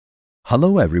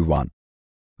Hello everyone.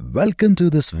 Welcome to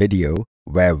this video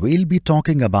where we'll be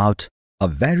talking about a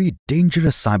very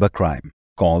dangerous cybercrime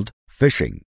called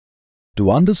phishing.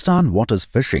 To understand what is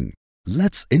phishing,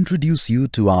 let's introduce you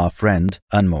to our friend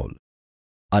Anmol.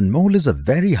 Anmol is a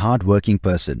very hard-working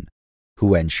person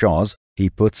who ensures he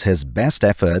puts his best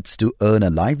efforts to earn a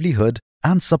livelihood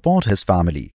and support his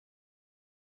family.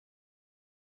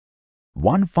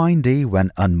 One fine day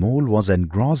when Anmol was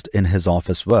engrossed in his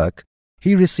office work,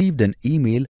 he received an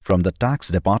email from the tax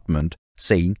department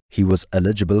saying he was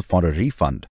eligible for a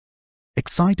refund.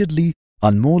 Excitedly,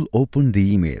 Anmol opened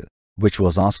the email, which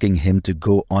was asking him to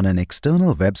go on an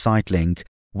external website link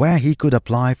where he could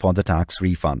apply for the tax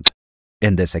refund.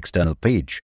 In this external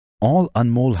page, all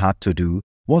Anmol had to do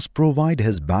was provide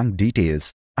his bank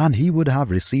details and he would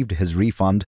have received his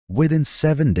refund within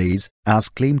 7 days as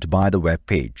claimed by the web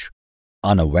page.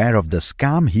 Unaware of the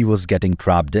scam he was getting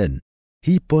trapped in,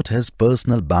 he put his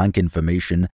personal bank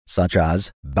information such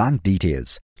as bank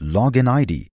details, login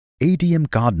ID, ATM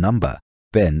card number,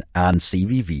 PIN and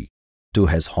CVV. To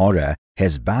his horror,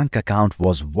 his bank account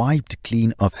was wiped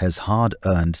clean of his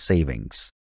hard-earned savings.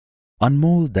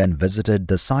 Anmol then visited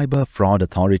the cyber fraud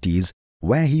authorities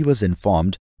where he was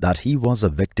informed that he was a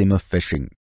victim of phishing,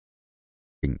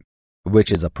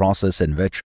 which is a process in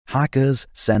which hackers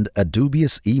send a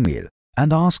dubious email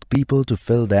and ask people to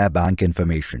fill their bank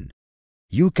information.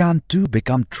 You can too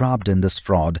become trapped in this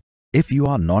fraud if you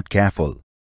are not careful.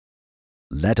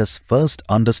 Let us first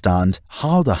understand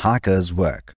how the hackers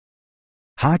work.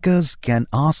 Hackers can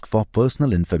ask for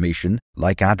personal information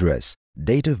like address,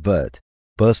 date of birth,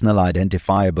 personal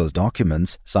identifiable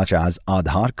documents such as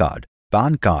Aadhaar card,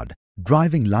 PAN card,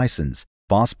 driving license,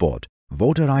 passport,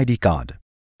 voter ID card.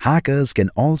 Hackers can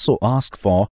also ask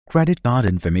for credit card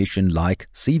information like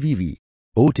CVV,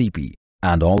 OTP,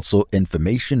 and also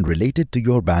information related to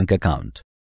your bank account.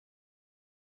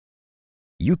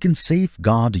 You can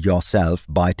safeguard yourself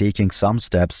by taking some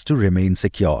steps to remain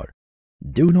secure.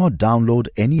 Do not download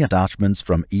any attachments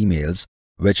from emails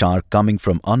which are coming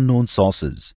from unknown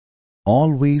sources.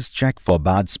 Always check for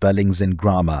bad spellings and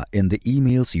grammar in the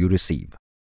emails you receive.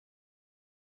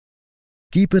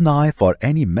 Keep an eye for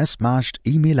any mismatched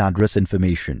email address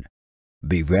information.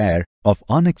 Beware of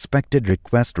unexpected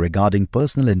requests regarding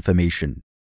personal information.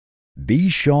 Be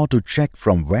sure to check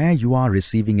from where you are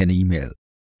receiving an email.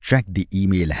 Check the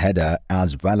email header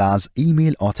as well as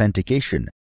email authentication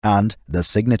and the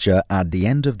signature at the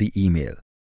end of the email.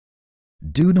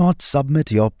 Do not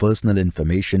submit your personal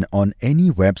information on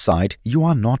any website you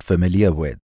are not familiar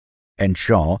with.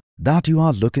 Ensure that you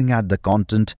are looking at the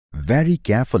content very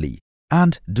carefully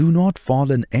and do not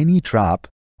fall in any trap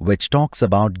which talks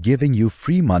about giving you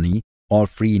free money or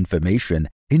free information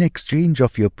in exchange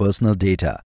of your personal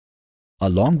data.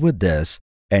 Along with this,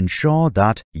 ensure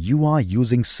that you are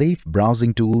using safe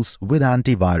browsing tools with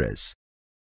antivirus.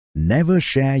 Never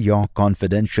share your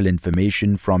confidential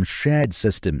information from shared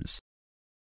systems.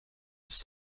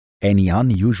 Any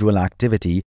unusual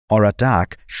activity or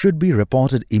attack should be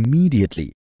reported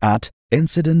immediately at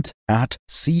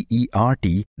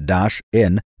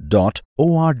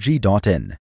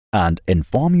incident@cert-in.org.in and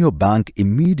inform your bank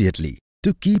immediately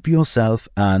to keep yourself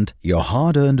and your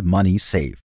hard-earned money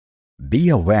safe. Be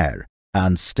aware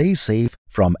and stay safe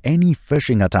from any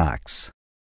phishing attacks.